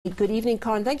Good evening,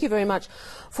 Karen. Thank you very much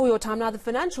for your time. Now, the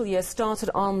financial year started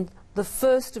on the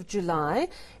 1st of July.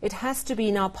 It has to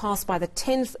be now passed by the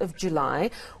 10th of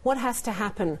July. What has to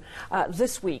happen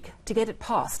this week to get it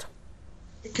passed?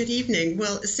 Good evening.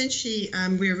 Well, essentially,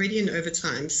 we're already in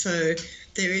overtime, so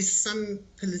there is some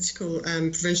political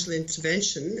provincial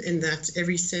intervention in that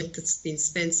every cent that's been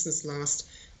spent since last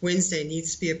Wednesday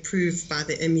needs to be approved by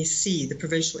the MEC, the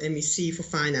provincial MEC for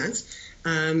finance.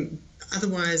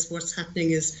 Otherwise, what's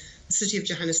happening is the City of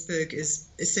Johannesburg is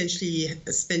essentially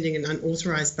spending an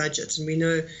unauthorized budget, and we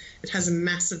know it has a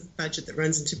massive budget that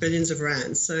runs into billions of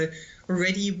rands. So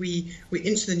already we're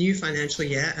into the new financial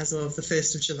year as of the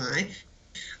 1st of July,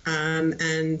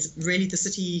 and really the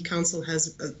City Council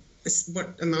has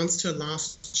what amounts to a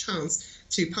last chance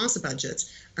to pass a budget.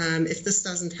 If this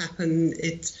doesn't happen,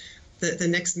 the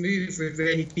next move would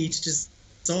really be to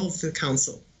dissolve the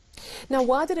council. Now,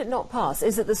 why did it not pass?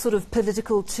 Is it the sort of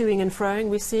political toing and froing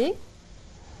we're seeing?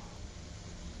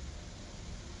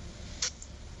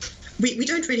 We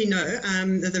don't really know.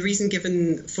 The reason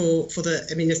given for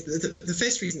the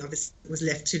first reason obviously was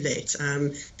left too late.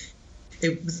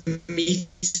 It was a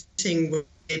meeting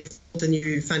for the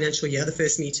new financial year, the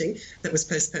first meeting that was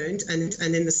postponed, and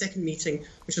then the second meeting,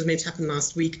 which was meant to happen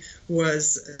last week,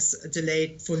 was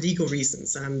delayed for legal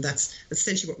reasons. That's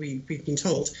essentially what we've been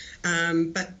told.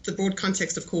 But the broad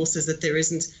context, of course, is that there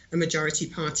isn't a majority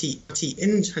party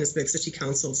in Johannesburg City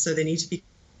Council, so there need to be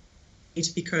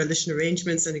coalition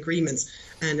arrangements and agreements,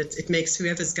 and it makes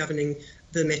whoever's governing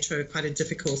the metro quite a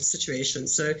difficult situation.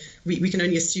 So we can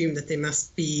only assume that there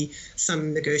must be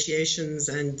some negotiations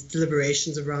and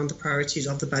deliberations around the priorities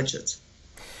of the budget.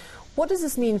 What does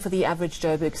this mean for the average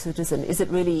Joburg citizen? Is it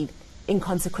really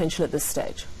inconsequential at this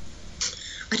stage?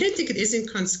 I don't think it is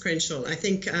inconsequential. I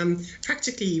think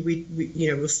practically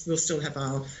we'll still have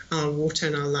our water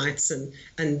and our lights,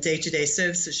 and day-to-day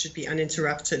services should be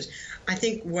uninterrupted. I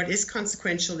think what is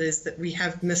consequential is that we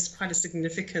have missed quite a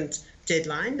significant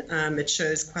deadline. It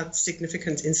shows quite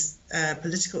significant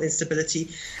political instability.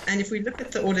 And if we look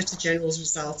at the Auditor General's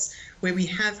results, where we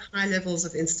have high levels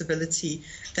of instability,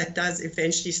 that does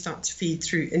eventually start to feed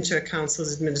through into a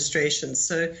council's administration.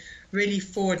 So really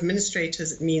for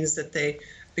administrators, it means that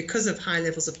because of high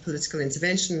levels of political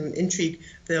intervention and intrigue,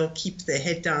 they'll keep their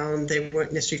head down. They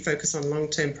won't necessarily focus on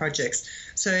long-term projects.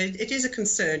 So it is a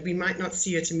concern. We might not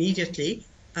see it immediately,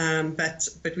 but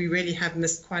we really have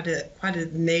missed quite a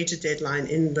major deadline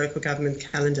in local government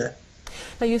calendar.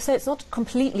 Now, you say it's not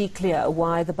completely clear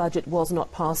why the budget was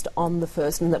not passed on the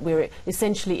 1st and that we're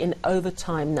essentially in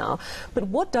overtime now. But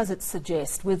what does it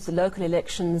suggest, with the local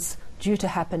elections due to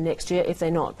happen next year, if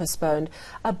they're not postponed,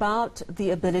 about the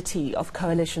ability of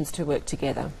coalitions to work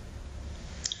together?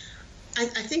 I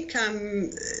think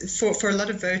for a lot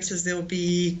of voters, there will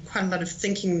be quite a lot of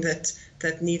thinking that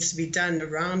needs to be done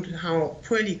around how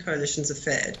poorly coalitions have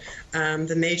fared.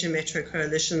 The major metro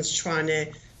coalitions,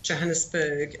 Tshwane,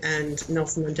 Johannesburg and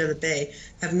Nelson Mandela Bay,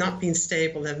 have not been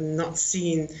stable, have not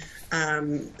seen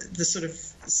the sort of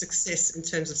success in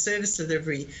terms of service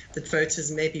delivery that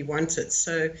voters maybe wanted.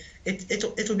 So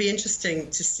it'll be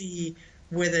interesting to see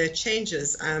whether it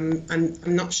changes. I'm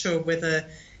not sure whether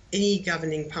any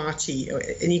governing party or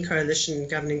any coalition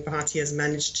governing party has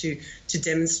managed to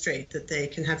demonstrate that they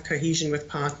can have cohesion with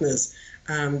partners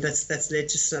that's led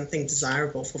to something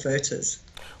desirable for voters.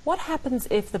 What happens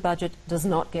if the budget does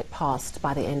not get passed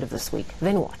by the end of this week?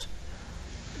 Then what?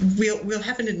 We'll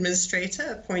have an administrator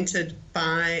appointed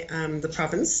by the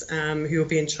province who will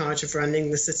be in charge of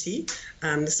running the city.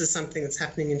 This is something that's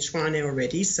happening in Tshwane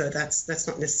already, so that's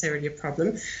not necessarily a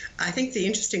problem. I think the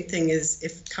interesting thing is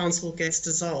if council gets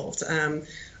dissolved,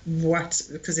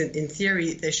 because in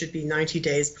theory there should be 90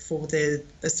 days before there's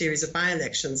a series of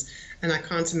by-elections, and I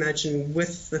can't imagine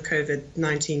with the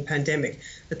COVID-19 pandemic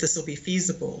that this will be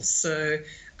feasible. So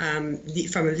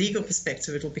from a legal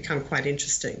perspective, it will become quite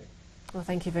interesting. Well,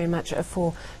 thank you very much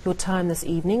for your time this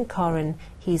evening. Karen,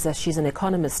 she's an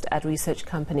economist at research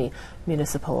company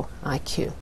Municipal IQ.